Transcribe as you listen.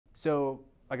So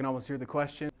I can almost hear the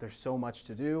question, there's so much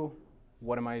to do.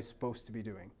 What am I supposed to be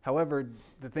doing? However,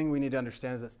 the thing we need to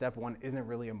understand is that step one isn't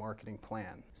really a marketing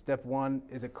plan. Step one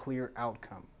is a clear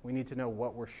outcome. We need to know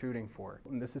what we're shooting for.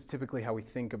 And this is typically how we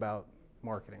think about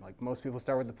marketing. Like most people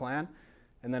start with the plan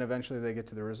and then eventually they get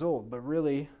to the result. But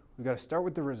really, we've got to start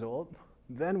with the result,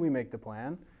 then we make the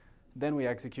plan, then we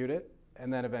execute it,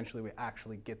 and then eventually we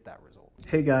actually get that result.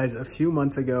 Hey guys, a few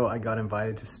months ago, I got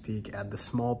invited to speak at the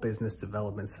Small Business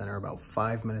Development Center about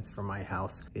 5 minutes from my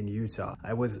house in Utah.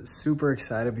 I was super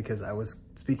excited because I was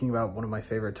speaking about one of my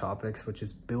favorite topics, which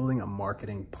is building a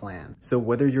marketing plan. So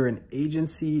whether you're an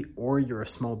agency or you're a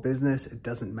small business, it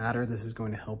doesn't matter. This is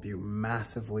going to help you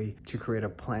massively to create a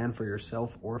plan for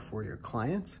yourself or for your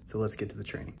clients. So let's get to the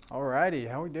training. Alrighty,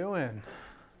 how we doing?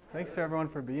 Thanks to everyone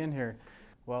for being here.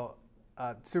 Well,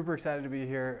 super excited to be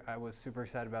here. I was super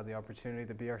excited about the opportunity.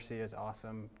 The BRC is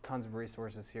awesome. Tons of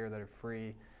resources here that are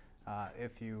free.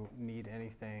 If you need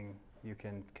anything, you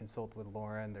can consult with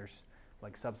Lauren. There's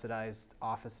like subsidized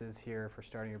offices here for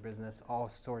starting your business, all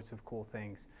sorts of cool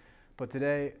things. But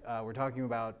today we're talking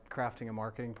about crafting a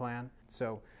marketing plan.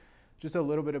 So just a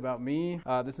little bit about me.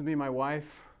 This is me and my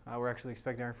wife. We're actually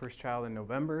expecting our first child in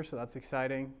November, so that's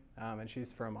exciting. And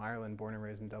she's from Ireland, born and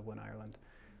raised in Dublin, Ireland.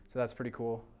 So that's pretty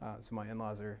cool. So my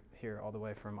in-laws are here all the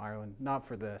way from Ireland, not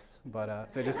for this,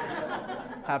 but they just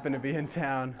happen to be in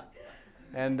town.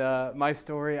 And my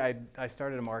story, I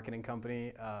started a marketing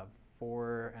company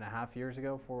 4.5 years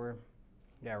ago,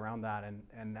 around that.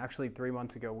 And actually 3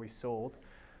 months ago we sold.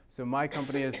 So my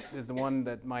company is the one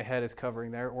that my head is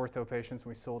covering there, ortho patients.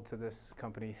 We sold to this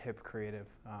company, Hip Creative.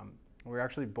 We're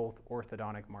actually both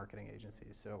orthodontic marketing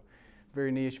agencies. So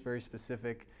very niche, very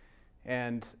specific.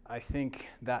 And I think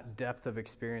that depth of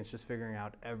experience, just figuring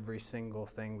out every single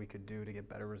thing we could do to get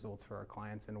better results for our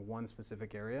clients in one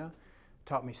specific area,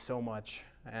 taught me so much.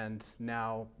 And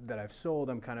now that I've sold,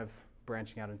 I'm kind of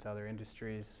branching out into other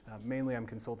industries. Mainly I'm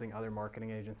consulting other marketing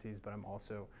agencies, but I'm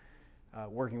also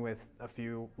working with a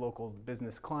few local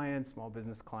business clients, small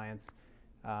business clients,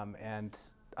 and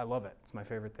I love it. It's my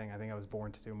favorite thing. I think I was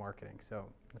born to do marketing,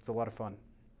 so it's a lot of fun.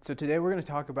 So today we're going to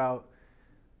talk about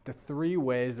the 3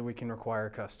 ways that we can acquire a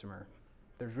customer.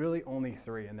 There's really only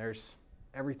 3, and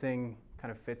everything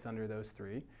kind of fits under those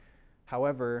 3.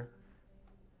 However,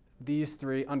 these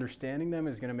 3, understanding them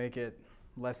is going to make it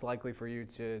less likely for you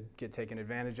to get taken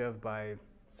advantage of by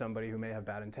somebody who may have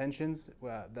bad intentions.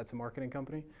 That's a marketing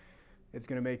company. It's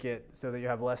going to make it so that you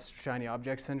have less shiny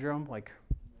object syndrome, like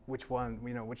which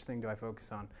thing do I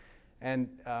focus on? And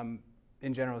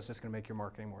in general, it's just going to make your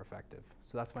marketing more effective.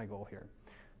 So that's my goal here.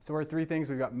 So our 3 things,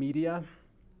 we've got media,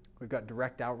 we've got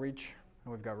direct outreach,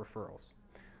 and we've got referrals.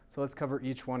 So let's cover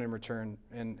each one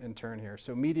in turn here.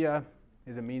 So media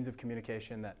is a means of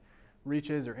communication that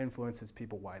reaches or influences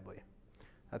people widely.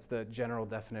 That's the general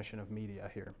definition of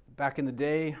media here. Back in the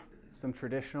day, some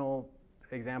traditional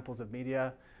examples of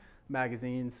media,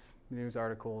 magazines, news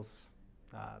articles,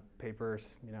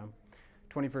 papers,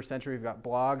 21st century, we've got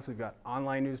blogs, we've got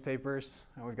online newspapers,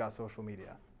 and we've got social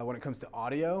media. When it comes to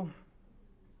audio,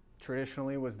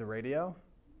 traditionally was the radio.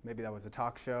 Maybe that was a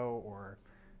talk show or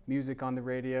music on the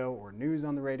radio or news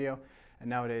on the radio. And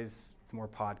nowadays it's more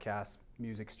podcasts,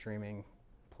 music streaming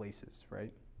places,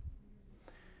 right?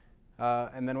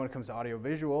 And then when it comes to audio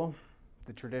visual,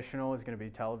 the traditional is going to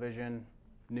be television,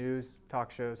 news,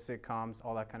 talk shows, sitcoms,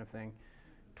 all that kind of thing.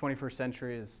 21st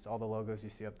century is all the logos you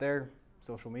see up there.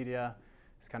 Social media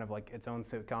is kind of like its own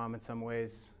sitcom in some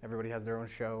ways. Everybody has their own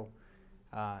show.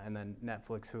 And then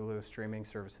Netflix, Hulu, streaming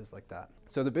services like that.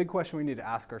 So the big question we need to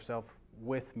ask ourselves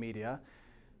with media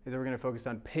is that we're going to focus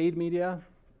on paid media,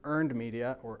 earned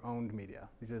media, or owned media.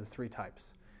 These are the 3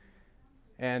 types.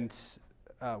 And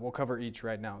we'll cover each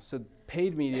right now. So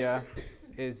paid media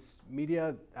is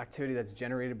media activity that's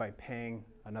generated by paying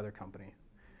another company.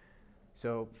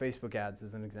 So Facebook ads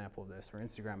is an example of this, or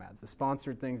Instagram ads. The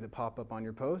sponsored things that pop up on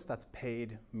your post, that's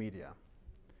paid media.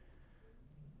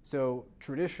 So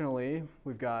traditionally,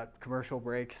 we've got commercial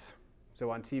breaks. So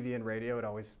on TV and radio, it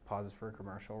always pauses for a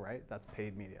commercial, right? That's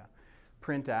paid media.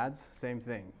 Print ads, same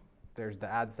thing. There's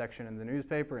the ad section in the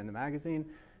newspaper, in the magazine.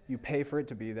 You pay for it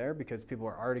to be there because people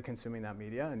are already consuming that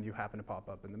media and you happen to pop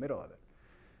up in the middle of it.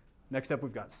 Next up,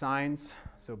 we've got signs.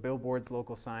 So billboards,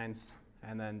 local signs,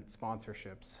 and then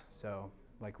sponsorships. So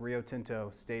like Rio Tinto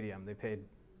Stadium, they paid,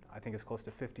 I think it's close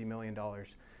to $50 million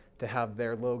to have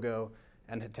their logo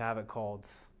and to have it called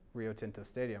Rio Tinto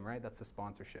Stadium, right? That's a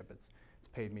sponsorship. It's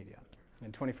paid media.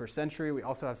 In 21st century, we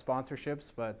also have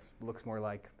sponsorships, but it looks more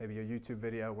like maybe a YouTube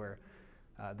video where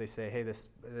they say, hey, this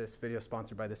video is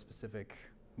sponsored by this specific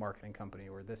marketing company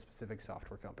or this specific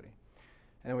software company.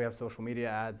 And then we have social media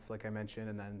ads, like I mentioned,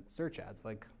 and then search ads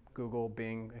like Google,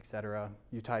 Bing, etc.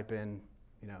 You type in,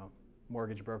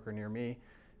 mortgage broker near me,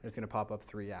 and it's going to pop up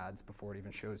 3 ads before it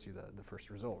even shows you the first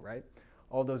result, right?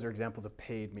 All of those are examples of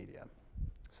paid media.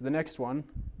 So the next one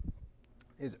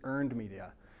is earned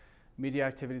media. Media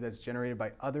activity that's generated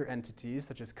by other entities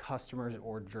such as customers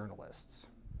or journalists.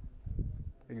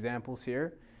 Examples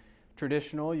here.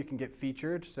 Traditional, you can get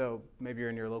featured, so maybe you're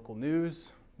in your local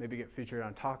news, maybe you get featured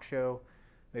on a talk show,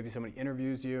 maybe somebody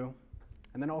interviews you,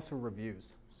 and then also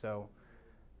reviews. So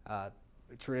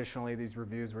traditionally these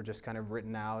reviews were just kind of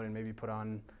written out and maybe put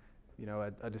on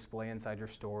a display inside your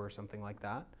store or something like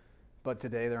that. But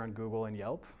today they're on Google and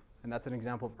Yelp, and that's an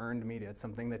example of earned media. It's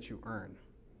something that you earn.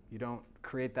 You don't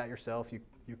create that yourself.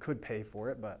 You could pay for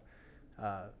it, but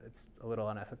it's a little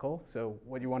unethical. So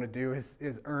what you want to do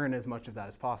is earn as much of that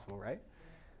as possible, right?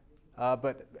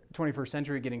 But 21st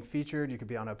century, getting featured, you could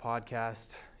be on a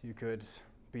podcast, you could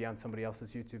be on somebody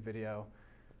else's YouTube video,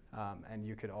 and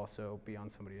you could also be on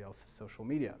somebody else's social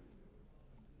media.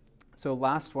 So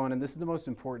last one, and this is the most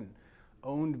important,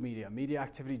 owned media, media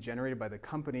activity generated by the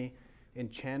company in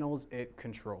channels it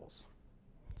controls.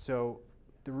 So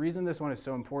the reason this one is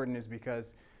so important is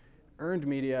because earned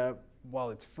media, while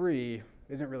it's free,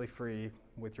 isn't really free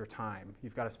with your time.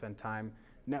 You've got to spend time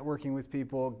networking with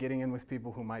people, getting in with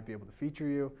people who might be able to feature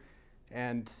you,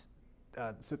 and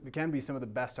so it can be some of the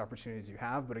best opportunities you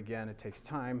have, but again, it takes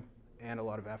time and a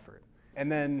lot of effort.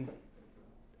 And then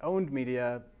owned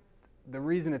media, the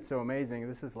reason it's so amazing,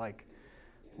 this is like,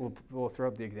 we'll throw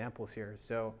up the examples here.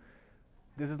 So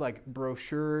this is like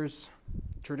brochures,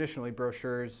 traditionally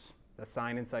brochures, a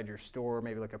sign inside your store,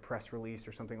 maybe like a press release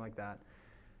or something like that.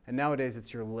 And nowadays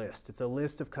it's your list. It's a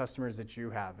list of customers that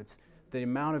you have. It's the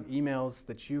amount of emails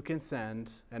that you can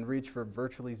send and reach for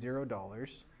virtually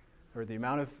 $0, or the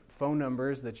amount of phone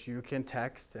numbers that you can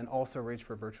text and also reach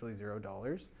for virtually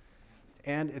 $0.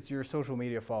 And it's your social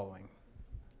media following.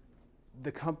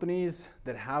 The companies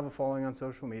that have a following on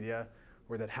social media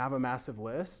or that have a massive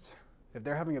list, if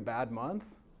they're having a bad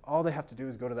month, all they have to do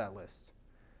is go to that list.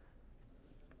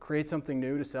 Create something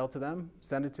new to sell to them,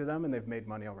 send it to them, and they've made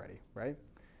money already, right?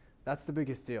 That's the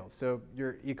biggest deal. So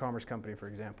your e-commerce company, for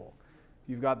example,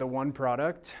 you've got the one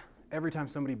product. Every time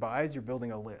somebody buys, you're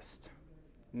building a list.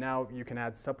 Now you can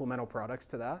add supplemental products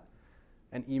to that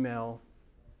and email,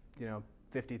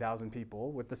 50,000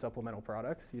 people with the supplemental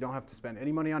products. You don't have to spend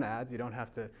any money on ads. You don't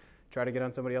have to try to get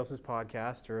on somebody else's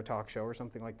podcast or a talk show or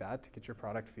something like that to get your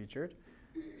product featured.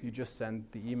 You just send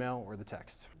the email or the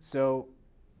text. So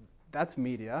that's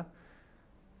media.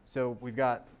 So we've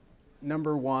got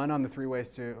number 1 on the 3 ways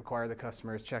to acquire the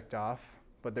customers checked off,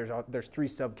 but there's 3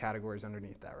 subcategories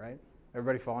underneath that, right?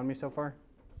 Everybody following me so far?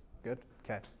 Good?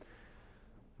 Okay.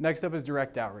 Next up is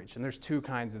direct outreach, and there's 2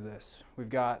 kinds of this. We've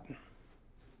got,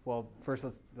 well, first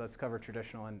let's cover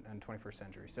traditional and 21st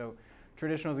century. So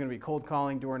traditional is going to be cold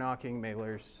calling, door knocking,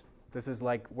 mailers. This is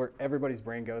like where everybody's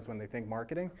brain goes when they think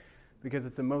marketing, because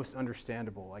it's the most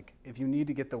understandable. Like if you need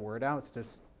to get the word out, it's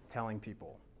just telling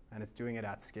people, and it's doing it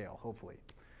at scale, hopefully.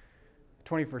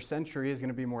 21st century is going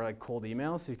to be more like cold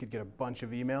emails, so you could get a bunch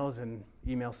of emails and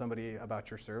email somebody about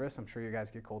your service. I'm sure you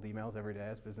guys get cold emails every day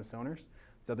as business owners.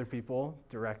 It's other people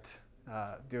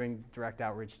doing direct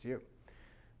outreach to you.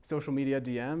 Social media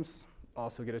DMs,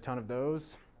 also get a ton of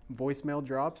those. Voicemail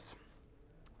drops,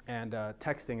 and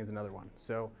texting is another one.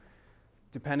 So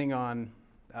depending on,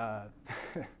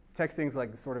 texting is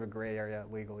like sort of a gray area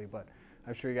legally, but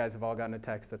I'm sure you guys have all gotten a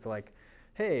text that's like,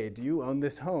 hey, do you own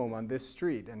this home on this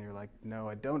street? And you're like, no,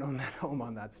 I don't own that home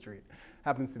on that street.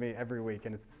 Happens to me every week,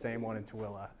 and it's the same one in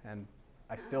Tooele, and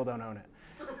I still don't own it.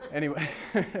 Anyway,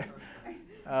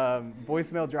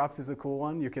 voicemail drops is a cool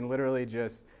one. You can literally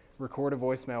just record a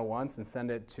voicemail once and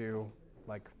send it to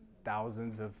like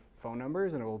thousands of phone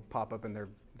numbers, and it will pop up in their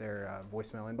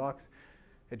voicemail inbox.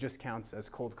 It just counts as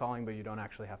cold calling, but you don't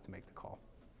actually have to make the call.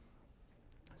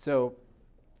 So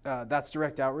that's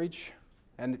direct outreach.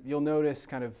 And you'll notice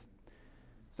kind of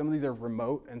some of these are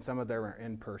remote and some of them are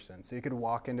in person. So you could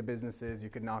walk into businesses, you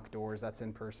could knock doors, that's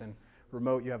in person.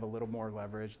 Remote, you have a little more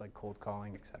leverage like cold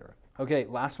calling, etc. Okay,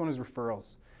 last one is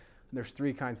referrals. There's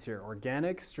 3 kinds here: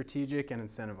 organic, strategic, and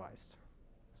incentivized.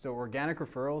 So organic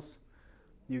referrals,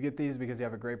 you get these because you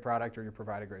have a great product or you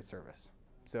provide a great service.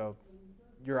 So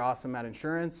you're awesome at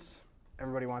insurance,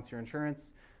 everybody wants your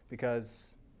insurance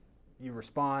because you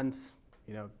respond,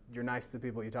 you're nice to the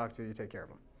people you talk to, you take care of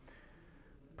them.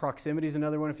 Proximity is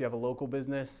another one. If you have a local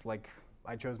business, like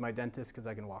I chose my dentist because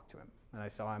I can walk to him, and I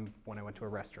saw him when I went to a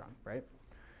restaurant, right?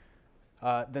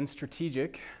 Then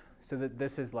strategic, so that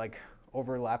this is like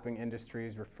overlapping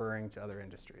industries referring to other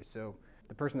industries. So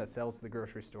the person that sells to the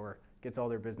grocery store gets all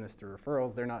their business through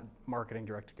referrals. They're not marketing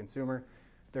direct to consumer.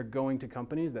 They're going to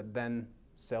companies that then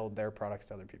sell their products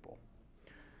to other people.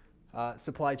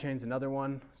 Supply chain's another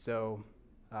one. So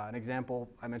an example,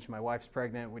 I mentioned my wife's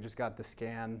pregnant. We just got the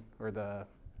scan or the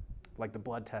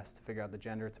blood test to figure out the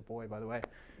gender. It's a boy, by the way.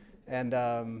 And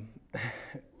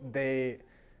the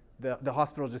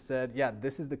hospital just said, yeah,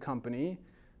 this is the company.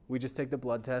 We just take the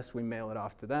blood test, we mail it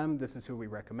off to them. This is who we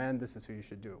recommend. This is who you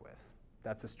should do it with.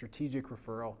 That's a strategic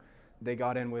referral. They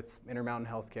got in with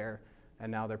Intermountain Healthcare, and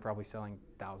now they're probably selling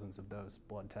thousands of those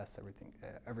blood tests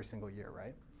every single year,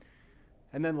 right?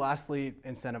 And then lastly,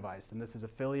 incentivized, and this is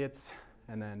affiliates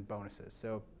and then bonuses.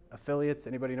 So affiliates,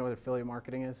 anybody know what affiliate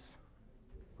marketing is?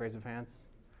 Raise of hands.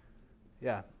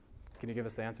 Yeah, can you give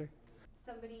us the answer?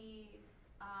 Somebody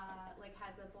like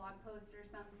has a blog post or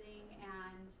something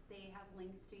and they have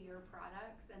links to your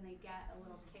products and they get a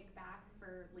little kickback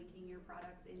for linking your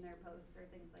products in their posts or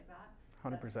things like that.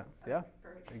 100%, yeah,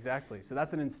 perfect. Exactly. So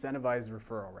that's an incentivized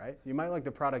referral, right? You might like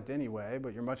the product anyway,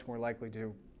 but you're much more likely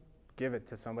to give it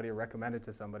to somebody or recommend it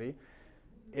to somebody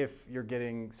if you're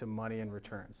getting some money in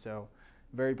return. So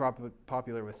very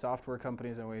popular with software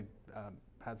companies, and we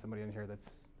had somebody in here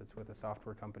that's with a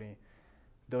software company.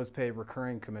 Those pay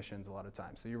recurring commissions a lot of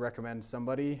times. So you recommend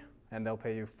somebody and they'll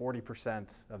pay you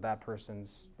 40% of that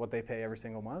person's, what they pay every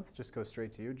single month, just goes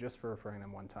straight to you just for referring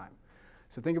them one time.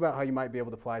 So think about how you might be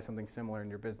able to apply something similar in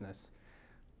your business.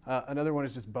 Another one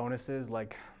is just bonuses.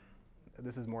 Like,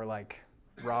 this is more like,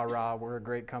 rah, rah, we're a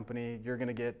great company. You're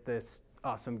gonna get this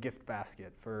awesome gift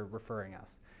basket for referring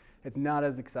us. It's not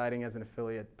as exciting as an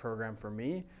affiliate program for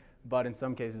me, but in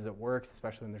some cases it works,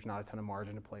 especially when there's not a ton of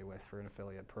margin to play with for an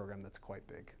affiliate program that's quite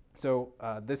big. So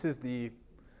this is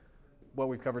what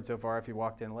we've covered so far if you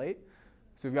walked in late.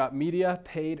 So we've got media,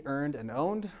 paid, earned, and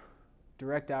owned,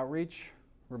 direct outreach,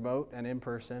 remote and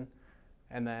in-person,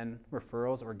 and then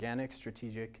referrals, organic,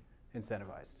 strategic,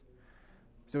 incentivized.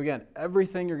 So again,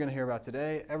 everything you're gonna hear about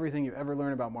today, everything you ever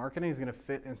learn about marketing is gonna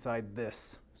fit inside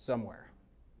this somewhere.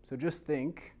 So just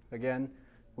think, again,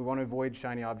 we want to avoid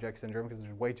shiny object syndrome because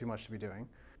there's way too much to be doing.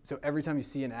 So every time you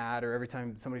see an ad or every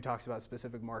time somebody talks about a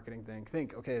specific marketing thing,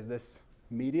 think, okay, is this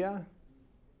media?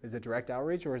 Is it direct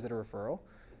outreach or is it a referral?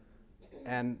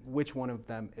 And which one of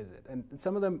them is it? And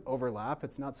some of them overlap.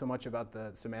 It's not so much about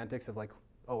the semantics of like,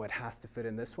 oh, it has to fit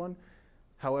in this one.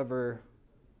 However,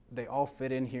 they all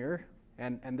fit in here.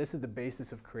 And this is the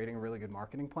basis of creating a really good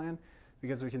marketing plan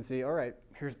because we can see, all right,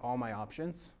 here's all my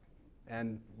options.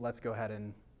 And let's go ahead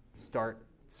and start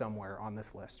somewhere on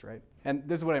this list, right? And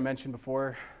this is what I mentioned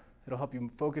before. It'll help you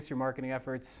focus your marketing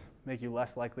efforts, make you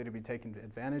less likely to be taken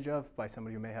advantage of by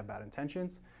somebody who may have bad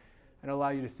intentions, and allow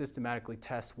you to systematically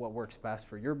test what works best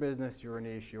for your business, your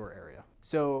niche, your area.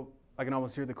 So I can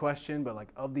almost hear the question, but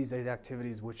like, of these 8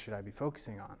 activities, which should I be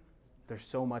focusing on? There's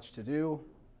so much to do.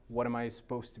 What am I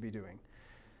supposed to be doing?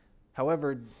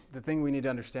 However, the thing we need to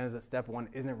understand is that step 1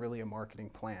 isn't really a marketing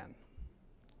plan.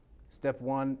 Step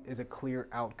 1 is a clear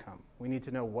outcome. We need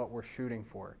to know what we're shooting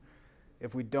for.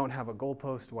 If we don't have a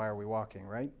goalpost, why are we walking,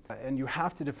 right? And you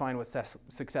have to define what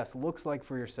success looks like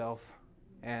for yourself,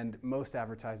 and most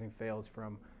advertising fails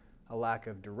from a lack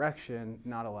of direction,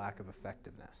 not a lack of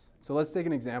effectiveness. So let's take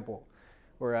an example,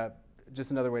 or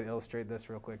just another way to illustrate this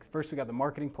real quick. First, we got the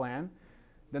marketing plan,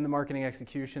 then the marketing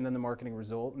execution, then the marketing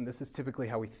result, and this is typically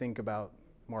how we think about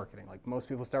marketing. Like, most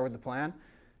people start with the plan,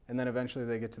 and then eventually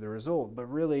they get to the result. But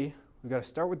really, we've got to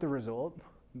start with the result,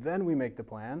 then we make the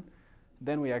plan,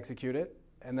 then we execute it,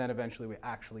 and then eventually we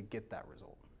actually get that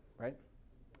result, right?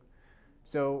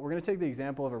 So we're going to take the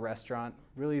example of a restaurant,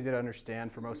 really easy to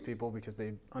understand for most people because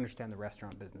they understand the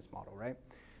restaurant business model, right?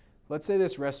 Let's say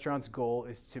this restaurant's goal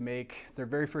is to make, it's their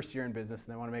very first year in business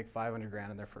and they want to make 500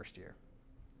 grand in their first year.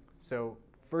 So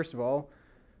first of all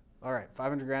right,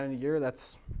 500 grand in a year,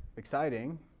 that's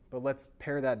exciting. But let's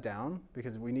pare that down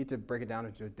because we need to break it down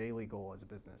into a daily goal as a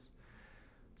business.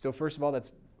 So first of all,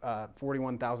 that's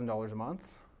 $41,000 a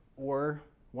month or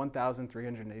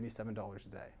 $1,387 a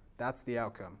day. That's the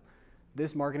outcome.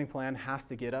 This marketing plan has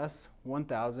to get us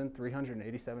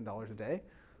 $1,387 a day,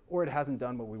 or it hasn't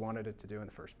done what we wanted it to do in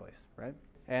the first place, right?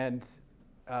 And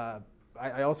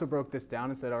I also broke this down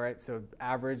and said, all right, so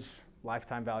average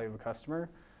lifetime value of a customer,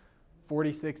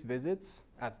 46 visits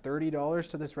at $30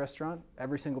 to this restaurant.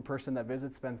 Every single person that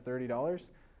visits spends $30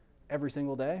 every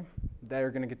single day.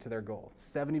 They're going to get to their goal.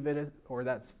 70 visits, or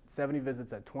that's 70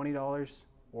 visits at $20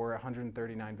 or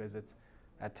 139 visits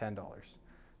at $10.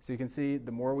 So you can see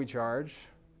the more we charge,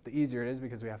 the easier it is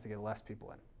because we have to get less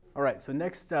people in. All right, so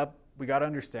next up, we got to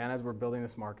understand as we're building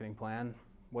this marketing plan,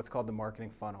 what's called the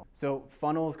marketing funnel. So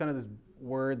funnel is kind of this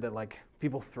word that like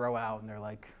people throw out and they're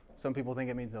like, Some people think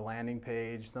it means a landing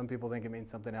page. Some people think it means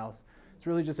something else. It's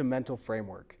really just a mental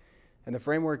framework. And the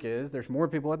framework is there's more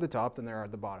people at the top than there are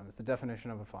at the bottom. It's the definition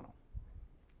of a funnel.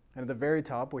 And at the very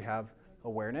top, we have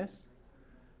awareness.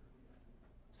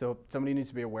 So somebody needs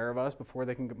to be aware of us before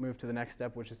they can move to the next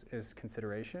step, which is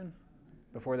consideration.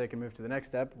 Before they can move to the next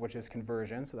step, which is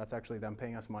conversion. So that's actually them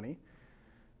paying us money.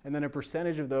 And then a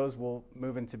percentage of those will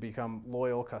move into become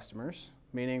loyal customers,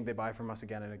 meaning they buy from us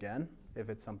again and again, if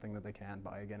it's something that they can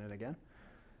buy again and again.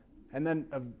 And then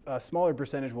a smaller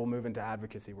percentage will move into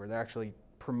advocacy, where they're actually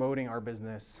promoting our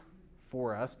business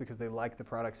for us because they like the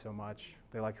product so much,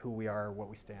 they like who we are, what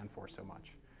we stand for so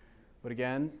much. But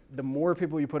again, the more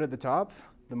people you put at the top,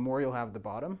 the more you'll have at the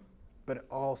bottom, but it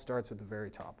all starts with the very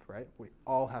top, right? We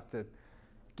all have to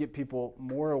get people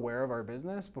more aware of our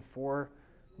business before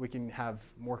we can have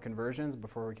more conversions,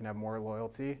 before we can have more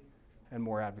loyalty and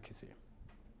more advocacy.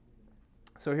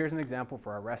 So here's an example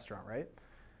for our restaurant, right?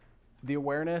 The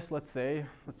awareness, let's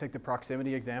take the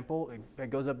proximity example. It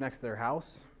goes up next to their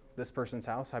house, this person's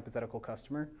house, hypothetical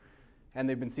customer, and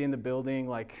they've been seeing the building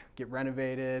like get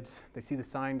renovated. They see the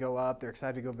sign go up, they're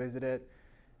excited to go visit it,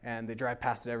 and they drive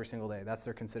past it every single day. That's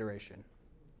their consideration.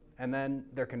 And then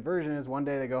their conversion is one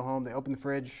day they go home, they open the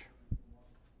fridge,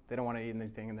 they don't want to eat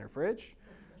anything in their fridge,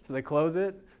 so they close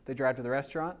it, they drive to the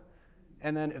restaurant,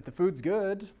 and then if the food's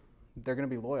good, they're going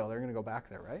to be loyal, they're going to go back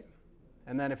there, right?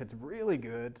 And then if it's really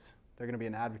good, they're going to be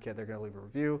an advocate, they're going to leave a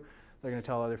review, they're going to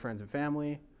tell other friends and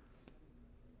family.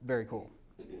 Very cool.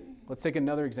 Let's take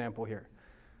another example here.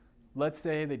 Let's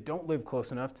say they don't live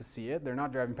close enough to see it, they're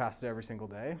not driving past it every single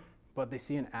day, but they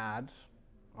see an ad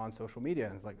on social media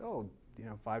and it's like, oh,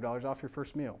 $5 off your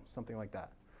first meal, something like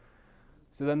that.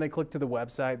 So then they click to the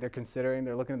website, they're considering,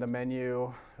 they're looking at the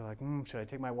menu, they're like, should I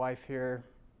take my wife here?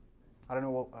 I don't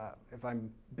know if I'm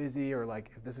busy or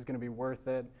like if this is going to be worth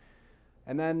it.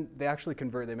 And then they actually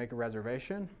convert, they make a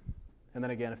reservation. And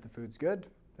then again, if the food's good,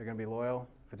 they're going to be loyal.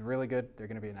 If it's really good, they're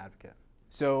going to be an advocate.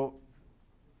 So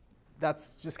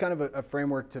that's just kind of a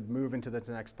framework to move into the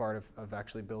next part of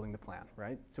actually building the plan,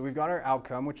 right? So we've got our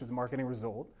outcome, which is marketing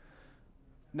result.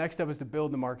 Next step is to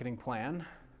build the marketing plan,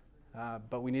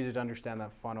 but we needed to understand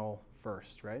that funnel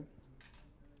first, right?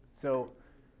 So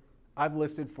I've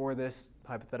listed for this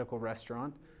hypothetical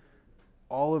restaurant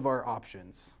all of our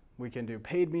options. We can do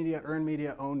paid media, earned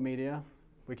media, owned media.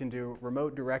 We can do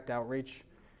remote direct outreach,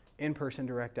 in-person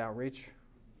direct outreach,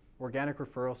 organic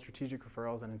referrals, strategic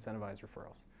referrals, and incentivized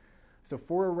referrals. So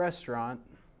for a restaurant,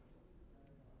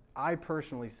 I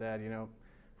personally said,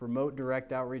 remote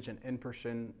direct outreach and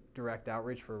in-person direct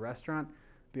outreach for a restaurant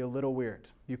be a little weird.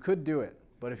 You could do it,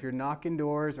 but if you're knocking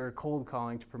doors or cold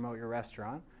calling to promote your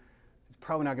restaurant, it's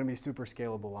probably not going to be super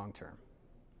scalable long term.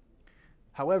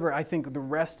 However, I think the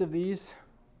rest of these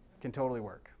can totally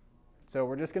work. So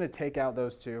we're just going to take out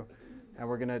those two and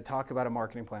we're going to talk about a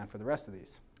marketing plan for the rest of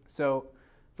these. So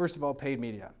first of all, paid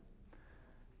media.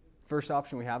 First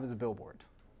option we have is a billboard.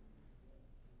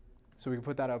 So we can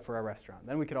put that up for our restaurant.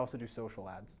 Then we could also do social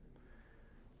ads.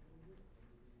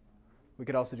 We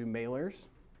could also do mailers.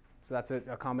 So that's a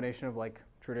combination of like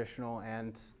traditional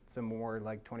and some more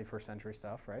like 21st century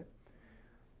stuff, right?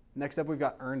 Next up, we've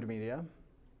got earned media.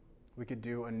 We could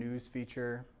do a news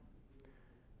feature.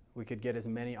 We could get as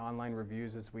many online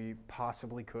reviews as we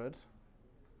possibly could.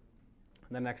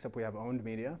 And then next up, we have owned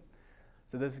media.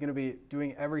 So this is going to be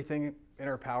doing everything in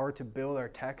our power to build our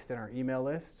text and our email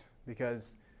list,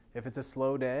 because if it's a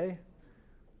slow day,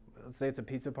 let's say it's a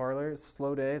pizza parlor, it's a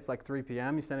slow day, it's like 3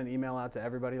 p.m., you send an email out to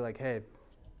everybody like, hey,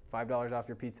 $5 off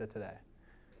your pizza today.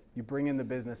 You bring in the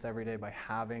business every day by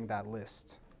having that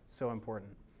list. So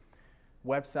important.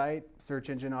 Website, search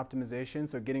engine optimization,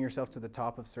 so getting yourself to the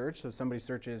top of search. So if somebody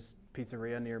searches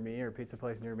pizzeria near me or pizza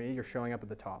place near me, you're showing up at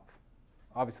the top.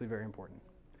 Obviously very important.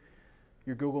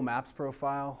 Your Google Maps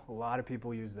profile, a lot of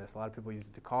people use this. A lot of people use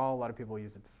it to call, a lot of people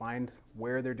use it to find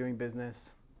where they're doing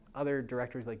business. Other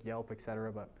directories like Yelp,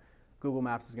 etc., but Google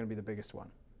Maps is going to be the biggest one.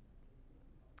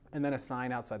 And then a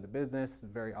sign outside the business, a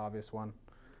very obvious one.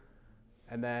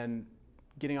 And then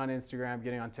getting on Instagram,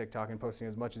 getting on TikTok, and posting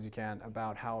as much as you can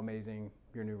about how amazing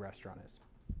your new restaurant is.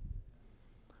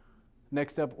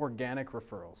 Next up, organic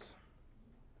referrals.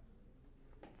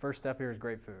 First step here is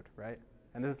great food, right?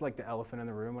 And this is like the elephant in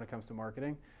the room when it comes to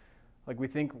marketing. Like we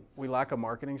think we lack a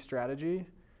marketing strategy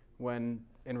when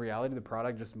in reality the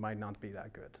product just might not be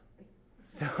that good.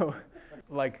 So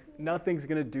like nothing's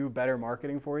gonna do better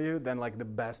marketing for you than like the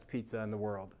best pizza in the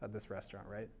world at this restaurant,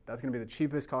 right? That's gonna be the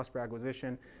cheapest cost per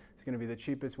acquisition. It's gonna be the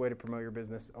cheapest way to promote your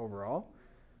business overall.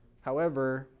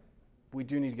 However, we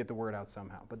do need to get the word out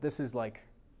somehow. But this is like,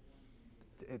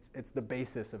 it's the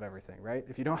basis of everything, right?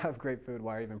 If you don't have great food,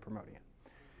 why are you even promoting it?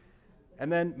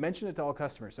 And then mention it to all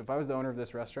customers. So if I was the owner of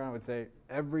this restaurant, I would say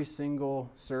every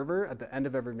single server at the end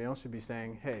of every meal should be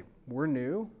saying, hey, we're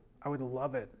new. I would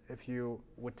love it if you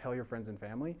would tell your friends and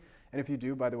family. And if you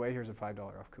do, by the way, here's a $5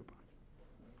 off coupon.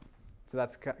 So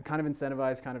that's kind of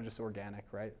incentivized, kind of just organic,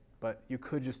 right? But you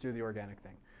could just do the organic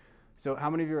thing. So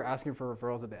how many of you are asking for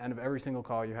referrals at the end of every single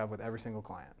call you have with every single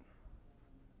client?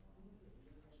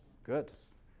 Good.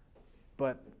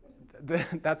 But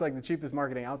that's like the cheapest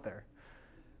marketing out there.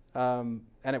 And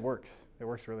it works. It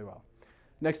works really well.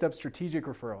 Next up, strategic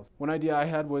referrals. One idea I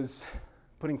had was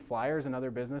putting flyers in other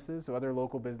businesses, so other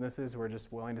local businesses who are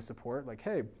just willing to support, like,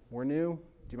 hey, we're new.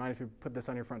 Do you mind if you put this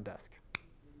on your front desk?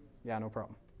 Yeah, no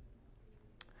problem.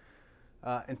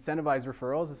 Incentivize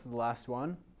referrals. This is the last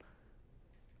one.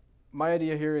 My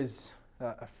idea here is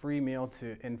a free meal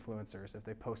to influencers if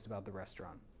they post about the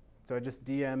restaurant. So I just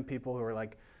DM people who are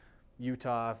like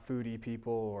Utah foodie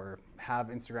people or have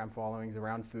Instagram followings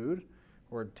around food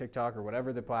or TikTok or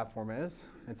whatever the platform is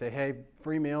and say, hey,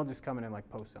 free meal, just come in and like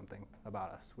post something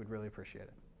about us. We'd really appreciate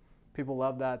it. People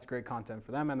love that. It's great content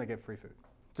for them and they get free food.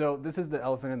 So this is the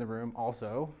elephant in the room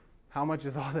also. How much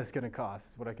is all this going to cost?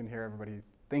 Is what I can hear everybody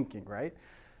thinking, right?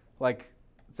 Like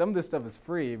some of this stuff is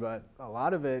free, but a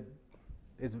lot of it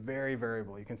is very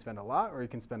variable. You can spend a lot or you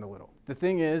can spend a little. The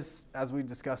thing is, as we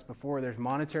discussed before, there's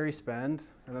monetary spend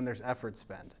and then there's effort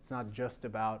spend. It's not just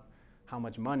about how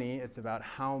much money, it's about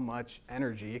how much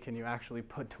energy can you actually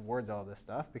put towards all this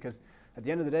stuff, because at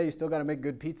the end of the day, you still got to make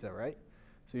good pizza, right?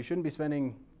 So you shouldn't be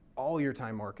spending all your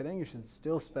time marketing. You should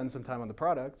still spend some time on the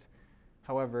product.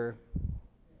 However,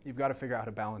 you've got to figure out how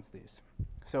to balance these.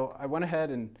 So I went ahead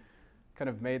and kind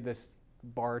of made this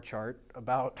bar chart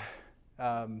about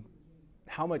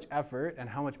how much effort and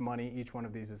how much money each one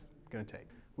of these is going to take.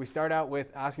 We start out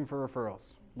with asking for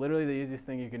referrals. Literally the easiest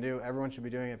thing you can do. Everyone should be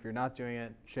doing it. If you're not doing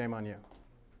it, shame on you.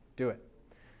 Do it.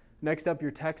 Next up,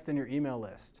 your text and your email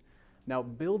list. Now,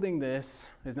 building this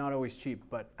is not always cheap,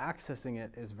 but accessing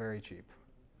it is very cheap.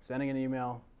 Sending an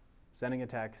email, sending a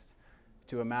text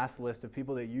to a mass list of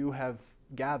people that you have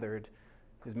gathered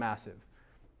is massive.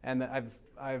 And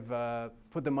I've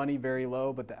put the money very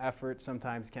low, but the effort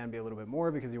sometimes can be a little bit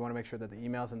more because you want to make sure that the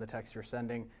emails and the texts you're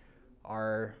sending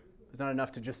are, it's not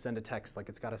enough to just send a text. Like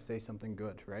it's got to say something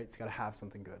good, right? It's got to have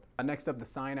something good. Next up, the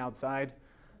sign outside.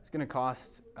 It's going to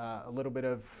cost a little bit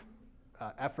of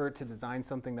effort to design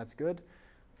something that's good,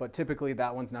 but typically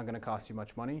that one's not going to cost you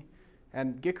much money.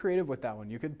 And get creative with that one.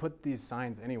 You could put these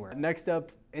signs anywhere. Next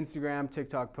up, Instagram,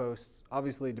 TikTok posts.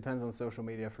 Obviously, it depends on social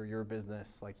media for your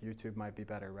business. Like YouTube might be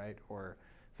better, right? Or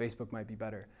Facebook might be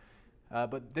better.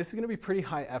 But this is going to be pretty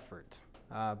high effort,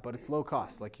 but it's low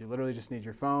cost. Like you literally just need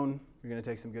your phone. You're going to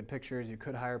take some good pictures. You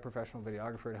could hire a professional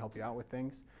videographer to help you out with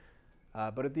things.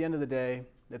 But at the end of the day,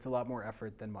 it's a lot more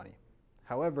effort than money.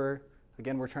 However,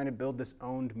 again, we're trying to build this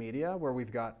owned media where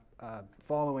we've got a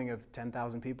following of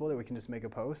 10,000 people that we can just make a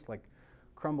post. Like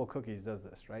Crumble Cookies does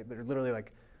this, right? They're literally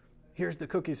like, here's the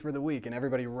cookies for the week, and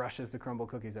everybody rushes to Crumble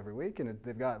Cookies every week, and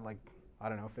they've got like, I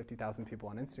don't know, 50,000 people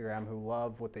on Instagram who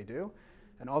love what they do,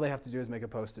 and all they have to do is make a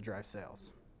post to drive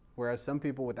sales. Whereas some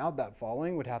people without that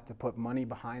following would have to put money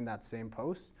behind that same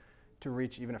post to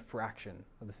reach even a fraction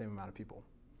of the same amount of people.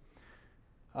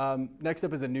 Next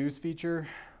up is a news feature.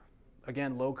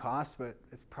 Again, low cost, but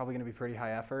it's probably going to be pretty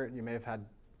high effort. You may have had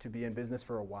to be in business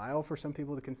for a while for some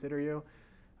people to consider you.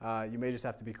 You may just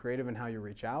have to be creative in how you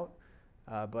reach out,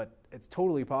 but it's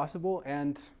totally possible,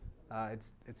 and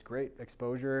it's great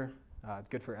exposure.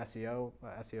 Good for SEO.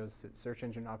 SEO is search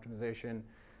engine optimization.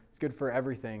 It's good for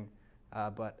everything,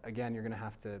 but again, you're going to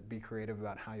have to be creative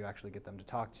about how you actually get them to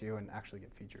talk to you and actually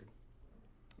get featured.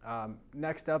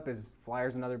 Next up is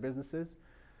flyers and other businesses.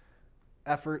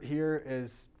 Effort here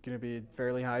is going to be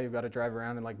fairly high. You've got to drive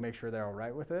around and like make sure they're all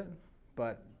right with it,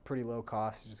 but pretty low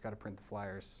cost. You just got to print the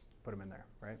flyers, put them in there,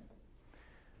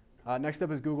 right? Next up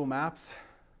is Google Maps.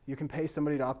 You can pay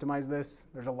somebody to optimize this.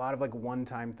 There's a lot of like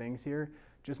one-time things here.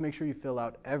 Just make sure you fill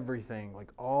out everything,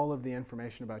 like all of the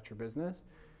information about your business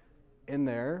in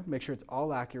there. Make sure it's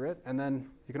all accurate, and then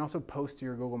you can also post to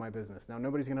your Google My Business. Now,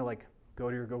 nobody's going to like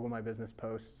go to your Google My Business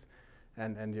posts,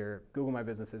 and your Google My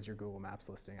Business is your Google Maps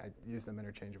listing. I use them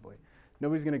interchangeably.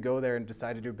 Nobody's going to go there and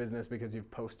decide to do business because you've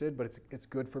posted, but it's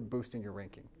good for boosting your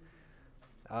ranking.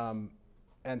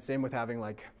 And same with having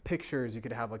like pictures. You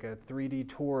could have like a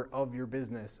 3D tour of your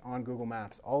business on Google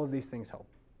Maps. All of these things help.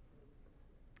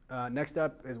 Next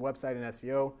up is website and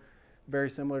SEO. Very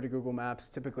similar to Google Maps.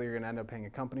 Typically, you're going to end up paying a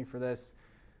company for this.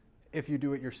 If you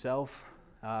do it yourself,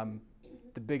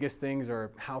 the biggest things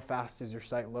are how fast is your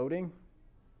site loading,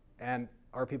 and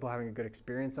are people having a good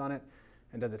experience on it,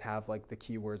 and does it have like the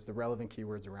keywords, the relevant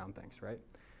keywords around things, right?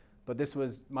 But this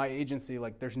was my agency.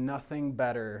 Like, there's nothing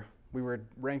better. We were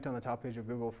ranked on the top page of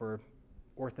Google for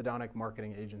orthodontic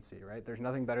marketing agency, right? There's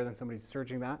nothing better than somebody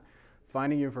searching that,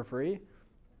 finding you for free,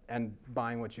 and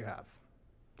buying what you have.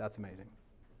 That's amazing.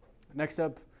 Next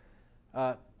up,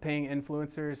 paying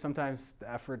influencers. Sometimes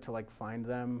the effort to like find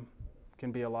them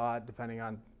can be a lot,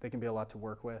 they can be a lot to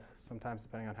work with, sometimes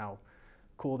depending on how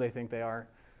cool they think they are.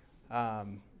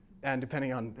 And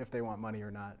depending on if they want money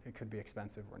or not, it could be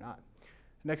expensive or not.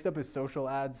 Next up is social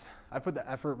ads. I put the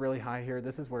effort really high here.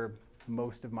 This is where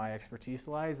most of my expertise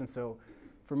lies. And so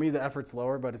for me, the effort's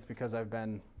lower, but it's because I've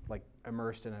been like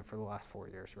immersed in it for the last 4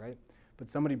 years, right? But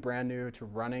somebody brand new to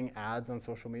running ads on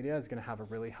social media is gonna have a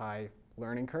really high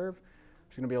learning curve.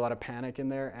 There's gonna be a lot of panic in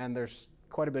there, and there's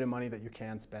quite a bit of money that you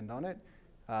can spend on it.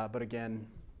 But again,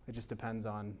 it just depends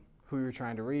on who you're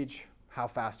trying to reach, how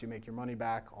fast you make your money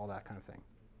back, all that kind of thing.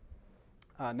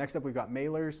 Next up, we've got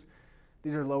mailers.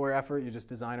 These are lower effort. You just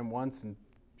design them once and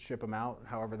ship them out.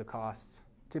 However, the cost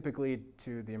typically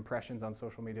to the impressions on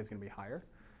social media is going to be higher.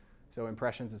 So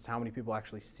impressions is how many people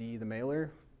actually see the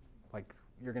mailer. Like,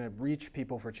 you're going to reach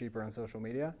people for cheaper on social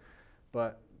media,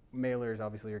 but mailers,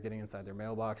 obviously, you're getting inside their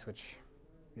mailbox, which,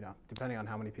 you know, depending on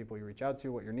how many people you reach out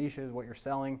to, what your niche is, what you're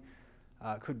selling,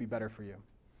 could be better for you.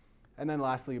 And then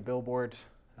lastly, a billboard.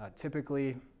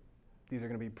 Typically, these are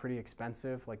going to be pretty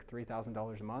expensive, like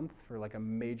 $3,000 a month for like a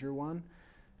major one.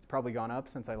 It's probably gone up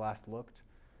since I last looked,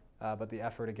 but the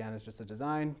effort again is just a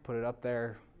design, put it up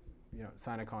there, you know,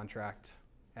 sign a contract,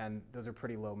 and those are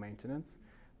pretty low maintenance.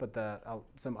 But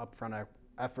some upfront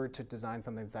effort to design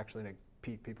something that's actually going to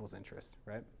pique people's interest,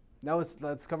 right? Now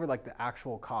let's cover like the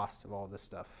actual cost of all of this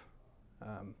stuff,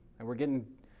 and we're getting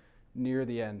near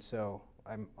the end, so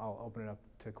I'll open it up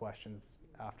to questions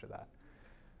after that.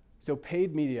 So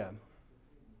paid media.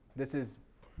 This is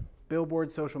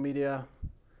billboard, social media,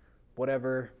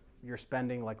 whatever you're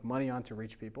spending like money on to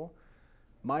reach people.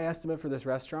 My estimate for this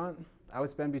restaurant, I would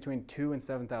spend between $2,000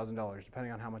 and $7,000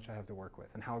 depending on how much I have to work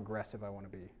with and how aggressive I want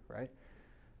to be, right?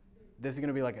 This is going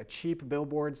to be like a cheap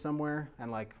billboard somewhere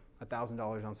and like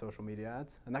 $1,000 on social media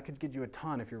ads. And that could get you a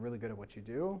ton if you're really good at what you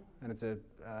do and it's an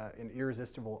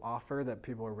irresistible offer that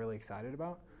people are really excited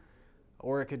about.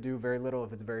 Or it could do very little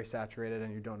if it's very saturated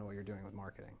and you don't know what you're doing with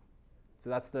marketing. So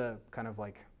that's the kind of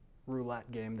like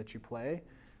roulette game that you play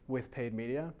with paid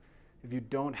media. If you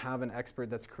don't have an expert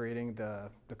that's creating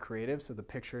the creative, so the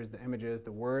pictures, the images,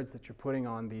 the words that you're putting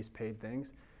on these paid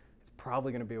things, it's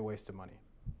probably going to be a waste of money.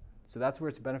 So that's where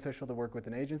it's beneficial to work with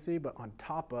an agency, but on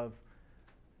top of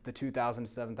the $2,000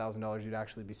 to $7,000 you'd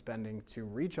actually be spending to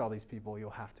reach all these people,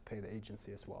 you'll have to pay the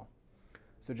agency as well.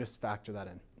 So just factor that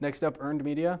in. Next up, earned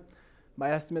media. My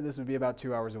estimate, this would be about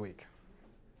 2 hours a week.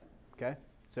 Okay?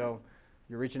 So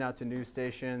you're reaching out to news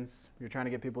stations, you're trying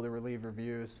to get people to leave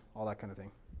reviews, all that kind of thing.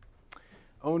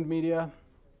 Owned media,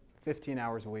 15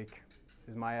 hours a week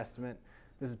is my estimate.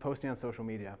 This is posting on social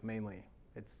media mainly.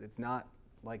 It's not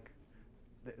like,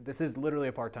 this is literally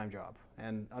a part-time job.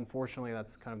 And unfortunately,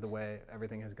 that's kind of the way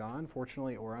everything has gone,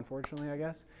 fortunately or unfortunately, I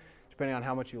guess, depending on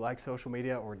how much you like social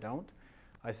media or don't.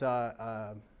 I saw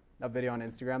a video on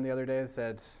Instagram the other day that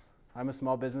said, I'm a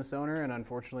small business owner, and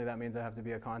unfortunately that means I have to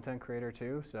be a content creator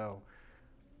too, so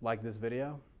like this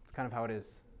video. It's kind of how it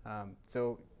is.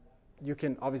 So you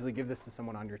can obviously give this to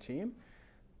someone on your team,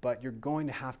 but you're going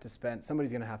to have to spend,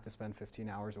 somebody's going to have to spend 15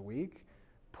 hours a week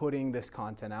putting this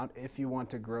content out if you want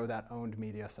to grow that owned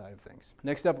media side of things.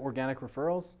 Next up, organic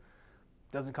referrals.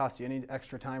 Doesn't cost you any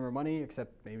extra time or money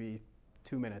except maybe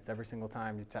 2 minutes every single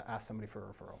time you ask somebody for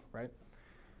a referral,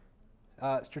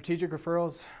 right? Strategic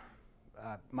referrals,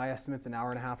 my estimate's an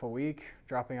hour and a half a week,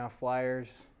 dropping off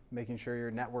flyers, making sure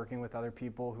you're networking with other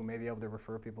people who may be able to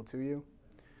refer people to you.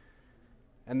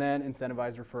 And then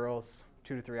incentivized referrals,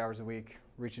 2 to 3 hours a week,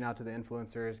 reaching out to the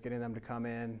influencers, getting them to come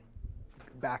in,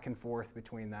 back and forth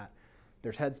between that.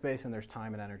 There's headspace and there's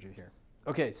time and energy here.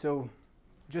 Okay, so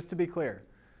just to be clear,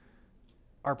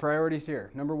 our priorities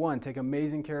here. Number one, take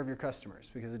amazing care of your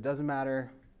customers, because it doesn't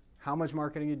matter how much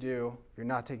marketing you do, if you're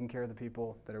not taking care of the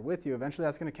people that are with you, eventually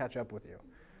that's going to catch up with you.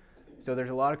 So there's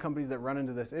a lot of companies that run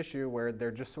into this issue where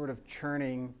they're just sort of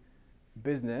churning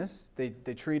business. They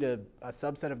treat a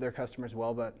subset of their customers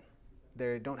well, but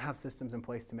they don't have systems in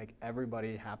place to make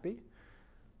everybody happy.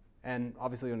 And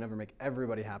obviously you'll never make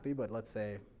everybody happy, but let's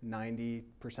say 90%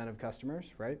 of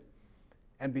customers, right?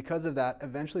 And because of that,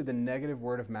 eventually the negative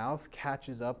word of mouth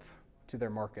catches up to their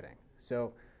marketing.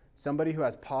 So somebody who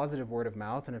has positive word of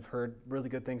mouth and have heard really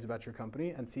good things about your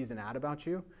company and sees an ad about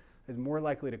you is more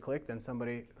likely to click than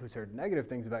somebody who's heard negative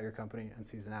things about your company and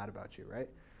sees an ad about you, right?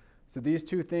 So these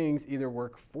two things either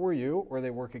work for you or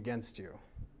they work against you.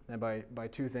 And by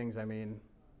two things, I mean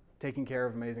taking care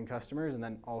of amazing customers and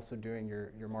then also doing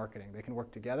your marketing. They can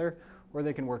work together or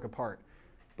they can work apart.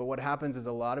 But what happens is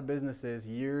a lot of businesses,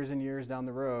 years and years down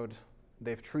the road,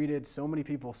 they've treated so many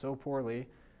people so poorly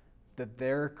that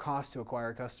their cost to acquire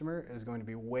a customer is going to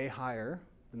be way higher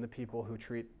than the people who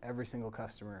treat every single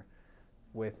customer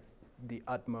with the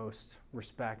utmost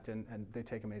respect and they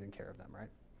take amazing care of them, right?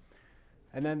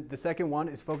 And then the second one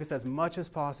is focus as much as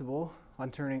possible on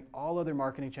turning all other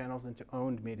marketing channels into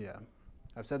owned media.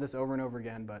 I've said this over and over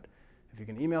again, but if you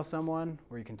can email someone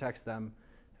or you can text them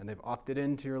and they've opted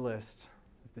into your list,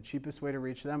 it's the cheapest way to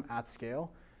reach them at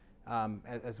scale,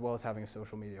 as well as having a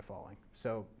social media following.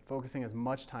 So focusing as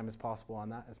much time as possible on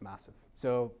that is massive.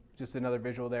 So just another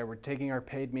visual there, we're taking our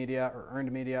paid media or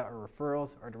earned media or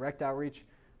referrals, our direct outreach,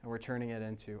 and we're turning it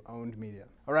into owned media.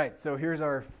 All right, so here's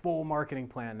our full marketing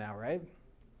plan now, right?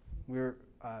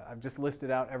 I've just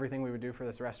listed out everything we would do for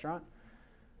this restaurant.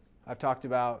 I've talked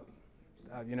about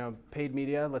paid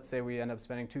media. Let's say we end up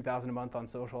spending $2,000 a month on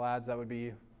social ads. That would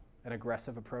be an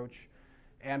aggressive approach.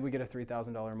 And we get a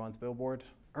 $3,000 a month billboard.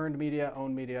 Earned media,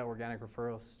 owned media, organic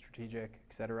referrals, strategic,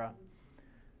 etc.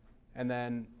 And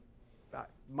then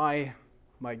my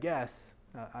guess,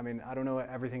 I don't know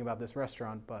everything about this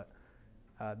restaurant, but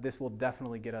this will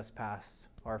definitely get us past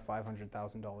our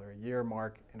 $500,000 a year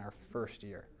mark in our first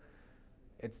year.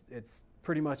 It's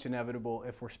pretty much inevitable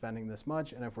if we're spending this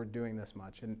much and if we're doing this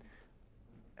much. And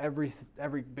every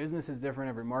business is different,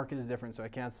 every market is different, so I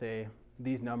can't say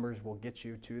these numbers will get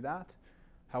you to that.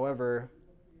 However,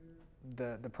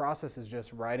 the process is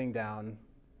just writing down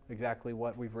exactly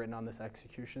what we've written on this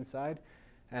execution side.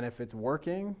 And if it's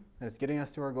working and it's getting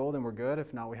us to our goal, then we're good.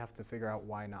 If not, we have to figure out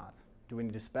why not. Do we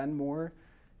need to spend more?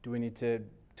 Do we need to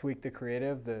tweak the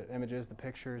creative, the images, the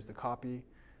pictures, the copy?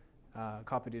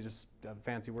 Copy is just a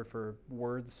fancy word for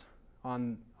words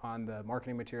on the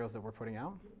marketing materials that we're putting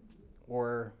out?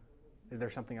 Or is there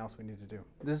something else we need to do?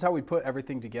 This is how we put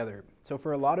everything together. So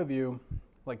for a lot of you,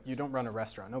 like you don't run a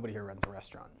restaurant. Nobody here runs a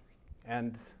restaurant.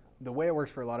 And the way it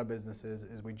works for a lot of businesses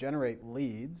is we generate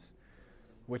leads,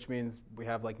 which means we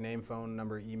have like name, phone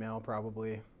number, email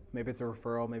probably. Maybe it's a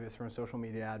referral, maybe it's from a social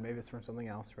media ad, maybe it's from something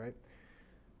else, right?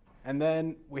 And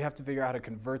then we have to figure out how to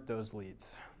convert those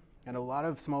leads. And a lot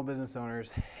of small business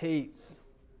owners hate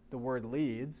the word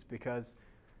leads because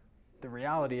the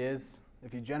reality is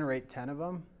if you generate 10 of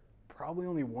them, probably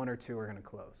only 1 or 2 are going to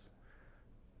close.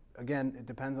 Again, it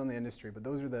depends on the industry, but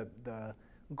those are the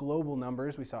global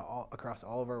numbers we saw across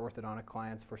all of our orthodontic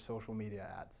clients for social media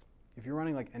ads. If you're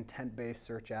running like intent-based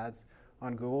search ads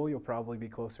on Google, you'll probably be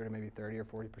closer to maybe 30 or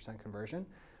 40% conversion.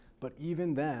 But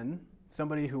even then,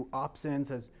 somebody who opts in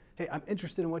says, hey, I'm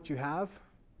interested in what you have,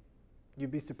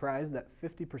 you'd be surprised that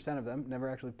 50% of them never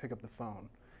actually pick up the phone.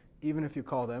 Even if you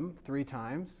call them 3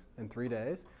 times in 3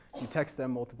 days, you text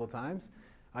them multiple times.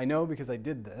 I know because I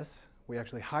did this. We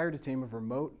actually hired a team of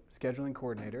remote scheduling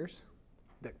coordinators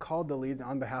that called the leads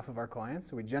on behalf of our clients.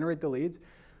 So we generate the leads,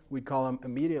 we'd call them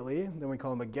immediately, then we call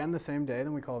them again the same day,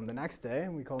 then we call them the next day,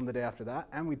 and we call them the day after that,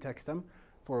 and we text them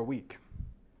for a week.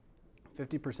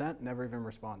 50% never even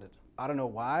responded. I don't know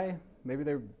why. Maybe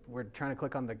they were trying to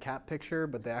click on the cat picture,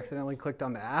 but they accidentally clicked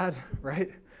on the ad,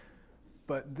 right?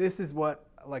 But this is what,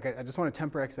 like, I just want to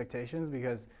temper expectations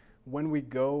because when we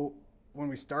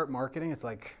start marketing, it's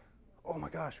like, oh my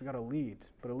gosh, we got a lead.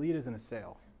 But a lead isn't a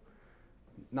sale,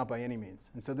 not by any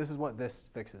means. And so this is what this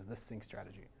fixes, this sync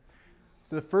strategy.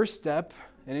 So the first step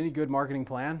in any good marketing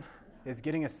plan is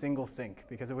getting a single sync,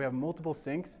 because if we have multiple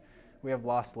syncs, we have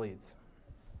lost leads.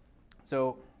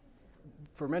 So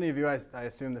for many of you, I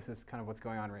assume this is kind of what's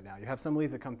going on right now. You have some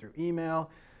leads that come through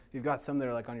email. You've got some that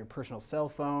are like on your personal cell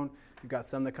phone. You've got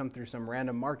some that come through some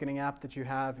random marketing app that you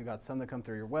have. You've got some that come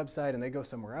through your website and they go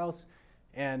somewhere else.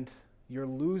 And you're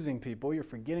losing people. You're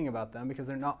forgetting about them because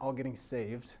they're not all getting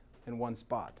saved in one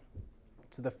spot.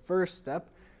 So the first step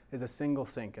is a single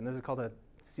sync, and this is called a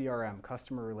CRM,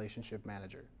 Customer Relationship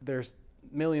Manager. There's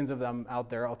millions of them out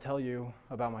there. I'll tell you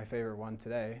about my favorite one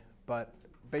today, but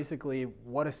basically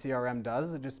what a CRM does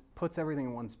is it just puts everything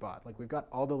in one spot. Like we've got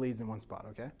all the leads in one spot,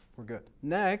 okay? We're good.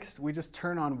 Next, we just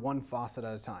turn on one faucet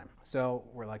at a time. So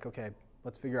we're like, okay,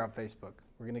 let's figure out Facebook.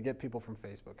 We're gonna get people from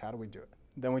Facebook. How do we do it?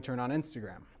 Then we turn on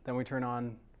Instagram. Then we turn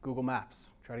on Google Maps.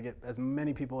 Try to get as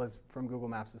many people from Google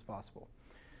Maps as possible.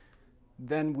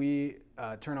 Then we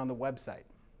turn on the website.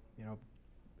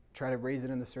 Try to raise it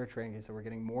in the search ranking so we're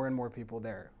getting more and more people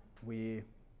there. We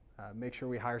make sure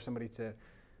we hire somebody to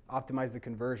optimize the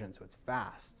conversion so it's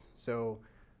fast. So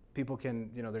people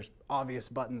can, there's obvious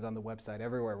buttons on the website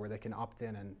everywhere where they can opt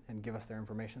in and give us their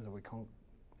information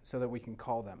so that we can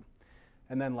call them.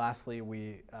 And then lastly,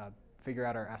 we figure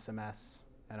out our SMS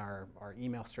and our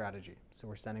email strategy. So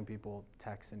we're sending people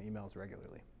texts and emails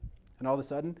regularly. And all of a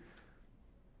sudden,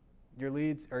 your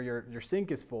leads or your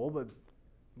sync is full, but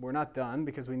we're not done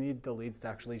because we need the leads to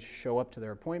actually show up to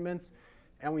their appointments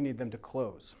and we need them to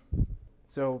close.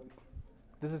 So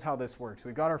this is how this works.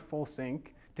 We've got our full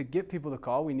sync. To get people to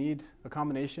call, we need a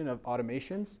combination of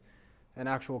automations and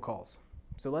actual calls.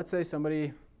 So let's say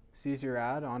somebody sees your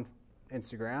ad on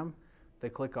Instagram, they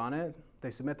click on it, they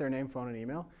submit their name, phone, and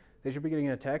email. They should be getting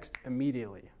a text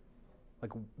immediately.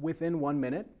 Like within 1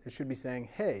 minute, it should be saying,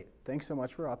 hey, thanks so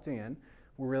much for opting in.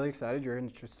 We're really excited you're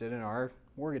interested in our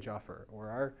mortgage offer or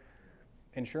our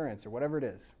insurance or whatever it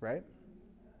is, right?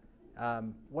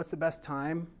 What's the best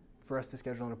time for us to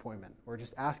schedule an appointment? We're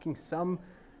just asking some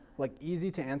like easy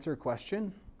to answer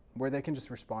question where they can just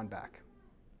respond back.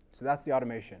 So that's the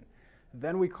automation.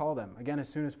 Then we call them, again, as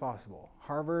soon as possible.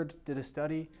 Harvard did a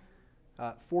study,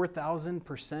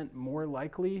 4,000% more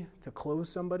likely to close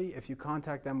somebody if you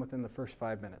contact them within the first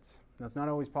 5 minutes. That's not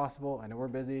always possible. I know we're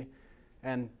busy.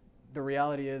 And the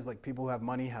reality is, like, people who have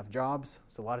money have jobs,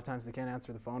 so a lot of times they can't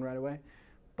answer the phone right away.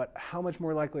 But how much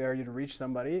more likely are you to reach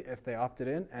somebody if they opted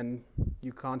in and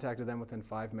you contacted them within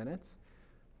 5 minutes?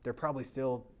 They're probably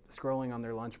still scrolling on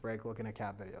their lunch break looking at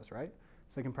cat videos, right?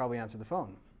 So they can probably answer the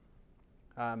phone.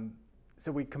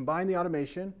 So we combine the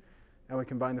automation and we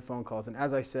combine the phone calls. And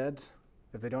as I said,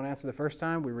 if they don't answer the first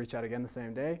time, we reach out again the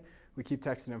same day. We keep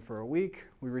texting them for a week.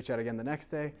 We reach out again the next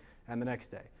day and the next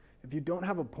day. If you don't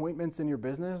have appointments in your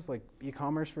business, like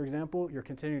e-commerce, for example, you're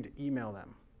continuing to email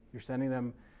them. You're sending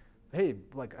them, hey,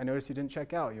 like, I noticed you didn't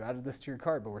check out. You added this to your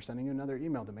cart, but we're sending you another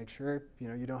email to make sure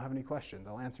you don't have any questions.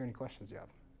 I'll answer any questions you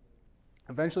have.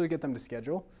 Eventually, get them to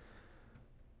schedule.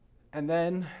 And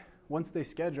then once they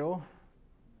schedule,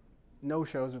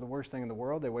 no-shows are the worst thing in the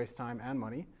world. They waste time and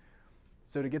money.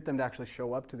 So to get them to actually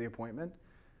show up to the appointment,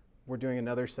 we're doing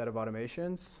another set of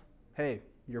automations. Hey,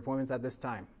 your appointment's at this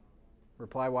time.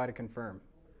 Reply Y to confirm.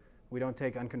 We don't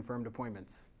take unconfirmed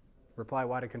appointments. Reply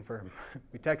Y to confirm.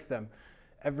 We text them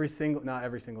not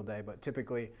every single day, but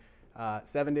typically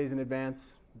 7 days in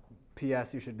advance.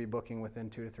 PS, you should be booking within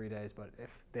 2 to 3 days, but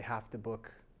if they have to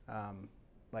book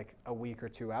like a week or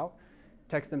two out,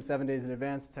 text them 7 days in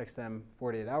advance, text them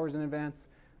 48 hours in advance,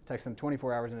 text them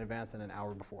 24 hours in advance, and an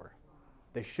hour before.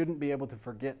 They shouldn't be able to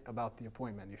forget about the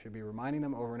appointment. You should be reminding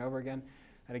them over and over again.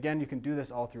 And again, you can do this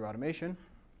all through automation.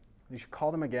 You should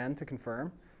call them again to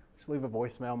confirm. Just leave a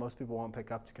voicemail. Most people won't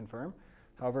pick up to confirm.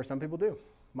 However, some people do.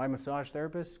 My massage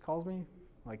therapist calls me,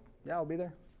 like, yeah, I'll be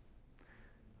there.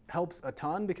 Helps a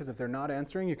ton because if they're not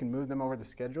answering, you can move them over the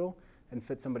schedule and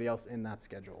fit somebody else in that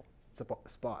schedule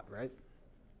spot, right?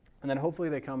 And then hopefully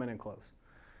they come in and close.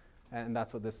 And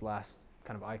that's what this last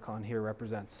kind of icon here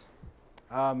represents.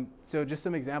 So just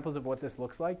some examples of what this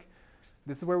looks like.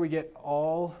 This is where we get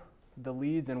all the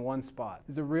leads in one spot.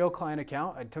 This is a real client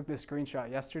account. I took this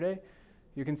screenshot yesterday.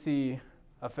 You can see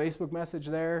a Facebook message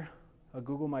there, a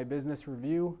Google My Business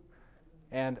review,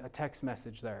 and a text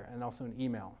message there, and also an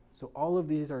email. So all of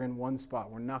these are in one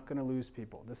spot. We're not gonna lose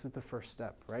people. This is the first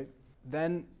step, right?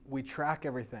 Then we track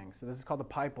everything. So this is called the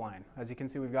pipeline. As you can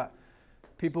see, we've got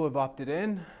people who have opted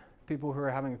in, people who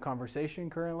are having a conversation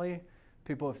currently,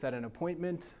 people who have set an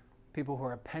appointment, people who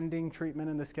are pending treatment,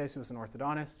 in this case it was an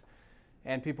orthodontist,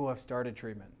 and people who have started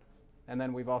treatment. And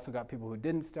then we've also got people who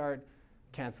didn't start,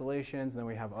 cancellations, and then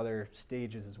we have other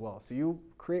stages as well. So you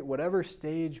create whatever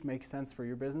stage makes sense for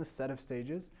your business, set of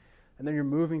stages, and then you're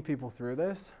moving people through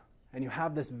this, and you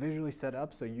have this visually set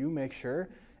up so you make sure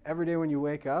every day when you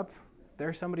wake up,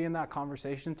 there's somebody in that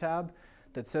conversation tab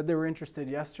that said they were interested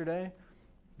yesterday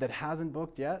that hasn't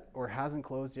booked yet or hasn't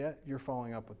closed yet. You're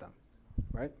following up with them,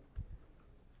 right?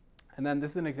 And then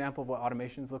this is an example of what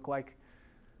automations look like.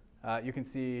 You can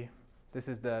see this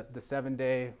is the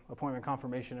 7-day appointment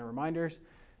confirmation and reminders.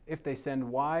 If they send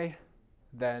Y,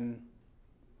 then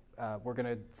we're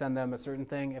going to send them a certain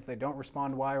thing. If they don't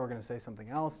respond Y, we're going to say something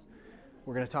else.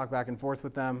 We're going to talk back and forth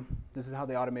with them. This is how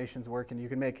the automations work, and you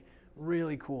can make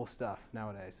really cool stuff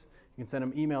nowadays. You can send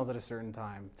them emails at a certain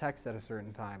time, text at a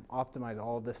certain time, optimize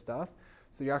all of this stuff.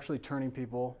 So you're actually turning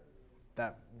people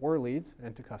that were leads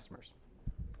into customers.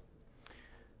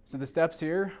 So the steps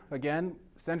here, again,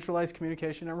 centralize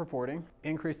communication and reporting,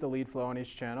 increase the lead flow on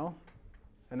each channel,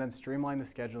 and then streamline the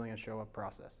scheduling and show up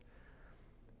process.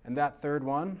 And that third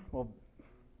one, well,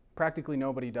 practically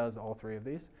nobody does all three of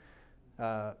these,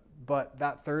 but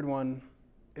that third one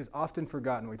is often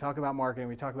forgotten. We talk about marketing,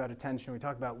 we talk about attention, we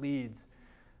talk about leads,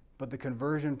 but the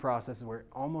conversion process is where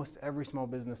almost every small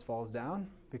business falls down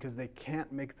because they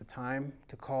can't make the time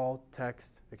to call,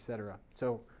 text, etc.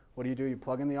 So what do? You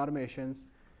plug in the automations,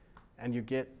 and you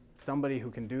get somebody who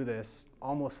can do this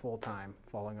almost full time,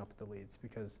 following up with the leads,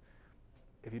 because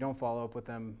if you don't follow up with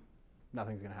them,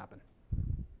 nothing's going to happen.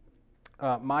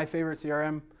 My favorite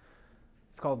CRM,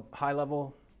 it's called High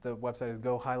Level. The website is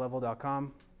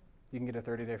gohighlevel.com. You can get a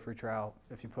 30-day free trial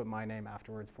if you put my name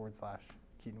afterwards,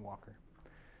 /Keaton Walker.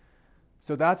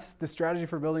 So that's the strategy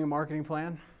for building a marketing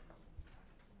plan.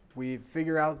 We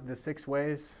figure out the 6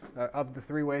 ways, of the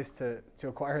 3 ways to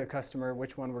acquire a customer,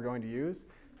 which one we're going to use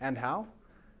and how.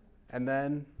 And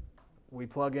then we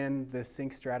plug in this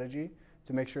sync strategy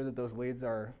to make sure that those leads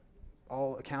are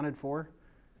all accounted for.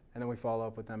 And then we follow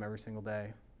up with them every single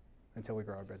day until we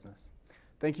grow our business.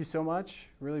 Thank you so much.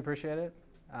 Really appreciate it.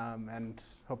 And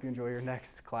hope you enjoy your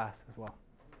next class as well.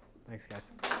 Thanks,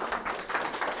 guys.